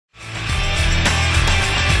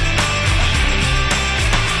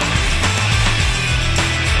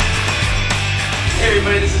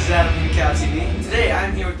everybody, this is Adam from CalTV. Today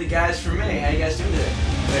I'm here with the guys from May. How you guys doing today?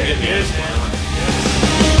 Very good.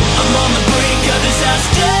 I'm on the brink of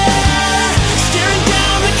disaster, staring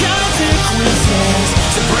down the consequences.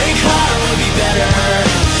 To break heart would be better.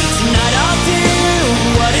 Tonight I'll do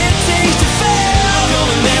what it takes to fail.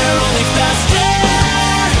 Going there only faster.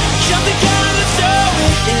 Jump the gun and throw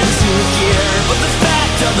it into gear. But the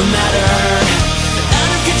fact of the matter,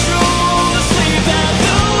 out of control, asleep at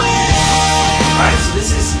the wheel. Alright, so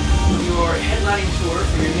this is your headlining tour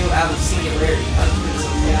for your new album, Singularity. How did you do this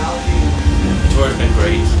on reality? The tour's been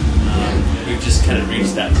great. We've just kind of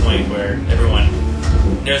reached that point where everyone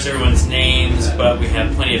knows everyone's names, but we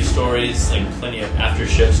have plenty of stories, like plenty of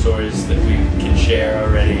after-show stories that we can share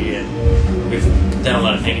already, and we've done a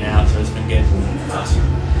lot of hanging out, so it's been good. Awesome.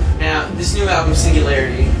 Now, this new album,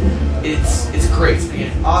 Singularity, it's great. It's been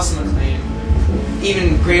getting awesome acclaim,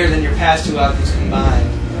 even greater than your past two albums combined.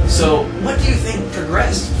 So, what do you think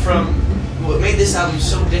progressed from what made this album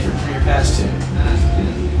so different from your past two?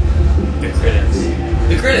 The critics.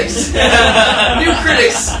 The critics! New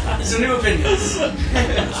critics! Some new opinions.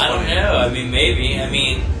 I don't know. I mean, maybe. I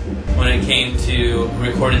mean, when it came to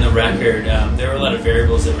recording the record, there were a lot of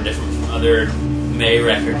variables that were different from other May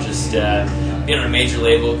records. Just being on a major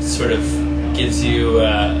label sort of gives you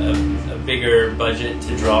a bigger budget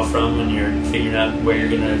to draw from when you're figuring out where you're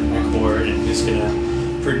going to record and who's going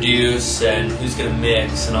to produce and who's going to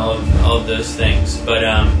mix and all of those things. But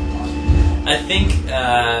I think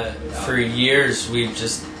for years we've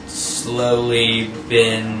just slowly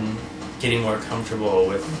been getting more comfortable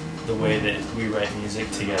with the way that we write music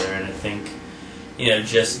together, and I think, you know,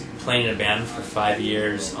 just playing in a band for 5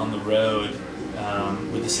 years on the road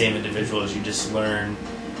with the same individuals, you just learn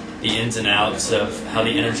the ins and outs of how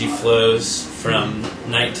the energy flows from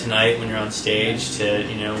night to night when you're on stage to,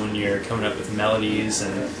 you know, when you're coming up with melodies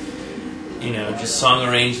and, you know, just song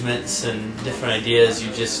arrangements and different ideas.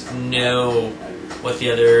 You just know what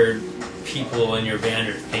the other people in your band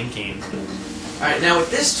are thinking. Alright, now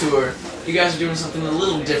with this tour, you guys are doing something a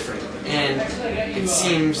little different, and it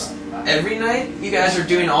seems every night you guys are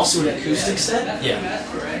doing also an acoustic set? Yeah.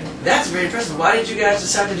 That's very impressive. Why did you guys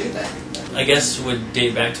decide to do that? I guess it would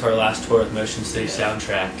date back to our last tour with Motion City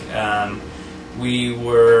Soundtrack. We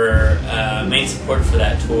were main support for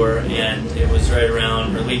that tour, and it was right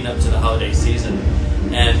around or leading up to the holiday season,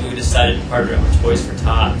 and we decided to partner up with Toys for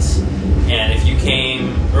Tots. And if you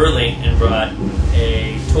came early and brought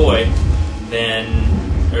a toy, then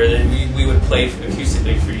we would play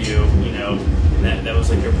acoustically for you. You know, and that was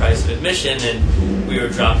like your price of admission, and we were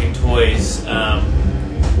dropping toys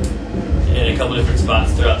in a couple different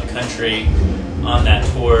spots throughout the country on that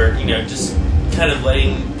tour. You know, just kind of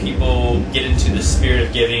letting people get into the spirit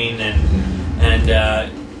of giving, and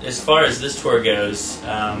as far as this tour goes,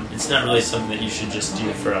 it's not really something that you should just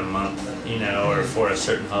do for a month, you know, or for a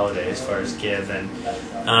certain holiday as far as give. And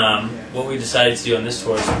what we decided to do on this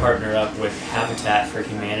tour is partner up with Habitat for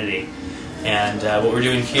Humanity. And what we're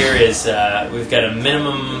doing here is we've got a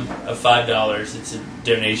minimum of $5. It's a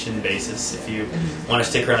donation basis. If you want to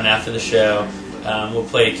stick around after the show, we'll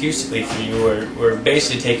play acoustically for you. We're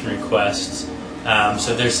basically taking requests.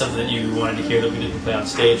 So if there's something that you wanted to hear that we didn't play on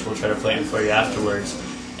stage, we'll try to play it for you afterwards.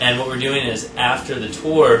 And what we're doing is, after the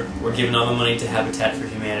tour, we're giving all the money to Habitat for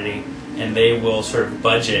Humanity, and they will sort of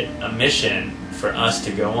budget a mission for us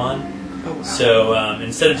to go on. Oh, wow. So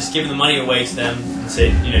instead of just giving the money away to them and say,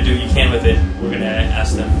 you know, do what you can with it, we're going to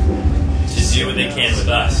ask them to do what they can with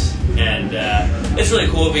us. And it's really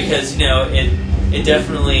cool because, you know, it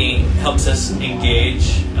definitely helps us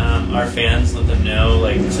engage our fans, let them know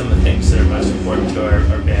like some of the things that are most important to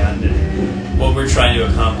our band and what we're trying to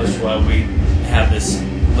accomplish while we have this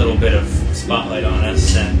little bit of spotlight on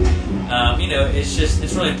us. And you know,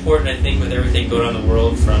 it's really important, I think, with everything going on in the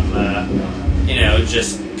world, from you know,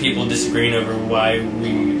 just people disagreeing over why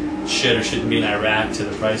we should or shouldn't be in Iraq, to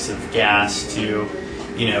the price of gas, to,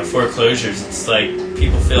 you know, foreclosures. It's like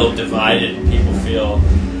people feel divided, people feel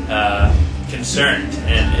concerned,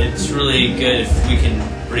 and it's really good if we can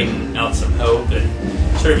bring out some hope and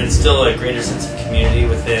sort of instill a greater sense of community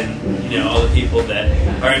within, you know, all the people that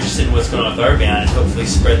are interested in what's going on with our band, and hopefully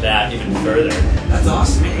spread that even further. That's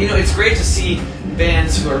awesome. You know, it's great to see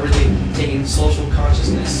bands who are really taking social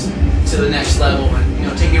consciousness to the next level, and, you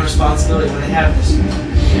know, taking responsibility when they have this,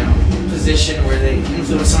 you know, position where they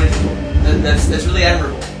influence so many people. That's really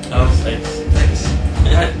admirable. Oh, thanks. Thanks.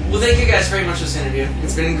 Well, thank you guys very much for this interview.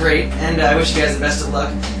 It's been great, and I wish you guys the best of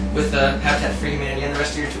luck with Habitat for Humanity and the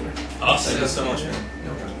rest of your tour. Awesome. Thank you so much, man.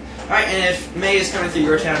 No problem. Alright, and if May is coming through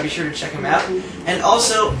your town, be sure to check them out. And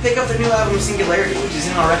also, pick up the new album Singularity, which is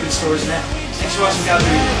in our record stores now. Thanks for watching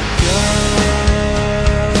CalTV.